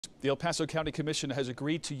The El Paso County Commission has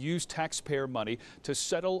agreed to use taxpayer money to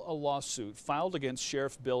settle a lawsuit filed against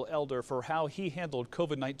Sheriff Bill Elder for how he handled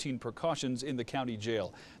COVID-19 precautions in the county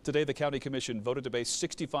jail. Today, the County Commission voted to pay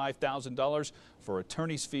 $65,000 for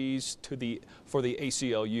attorney's fees for the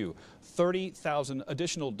ACLU. $30,000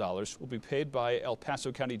 additional dollars will be paid by El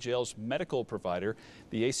Paso County Jail's medical provider.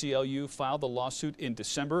 The ACLU filed the lawsuit in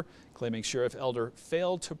December, claiming Sheriff Elder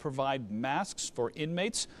failed to provide masks for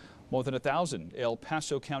inmates. More than 1,000 El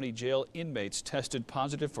Paso County Jail inmates tested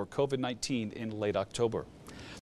positive for COVID-19 in late October.